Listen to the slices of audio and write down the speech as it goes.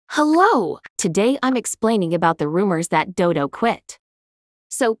Hello! Today I'm explaining about the rumors that Dodo quit.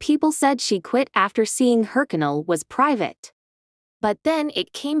 So people said she quit after seeing her canal was private. But then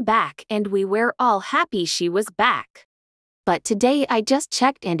it came back and we were all happy she was back. But today I just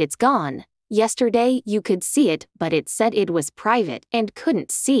checked and it's gone. Yesterday you could see it but it said it was private and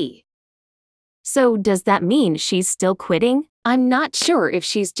couldn't see. So does that mean she's still quitting? I'm not sure if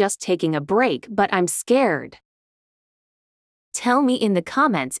she's just taking a break but I'm scared. Tell me in the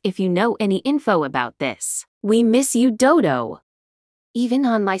comments if you know any info about this. We miss you, Dodo. Even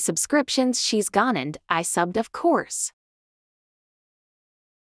on my subscriptions she's gone and I subbed of course.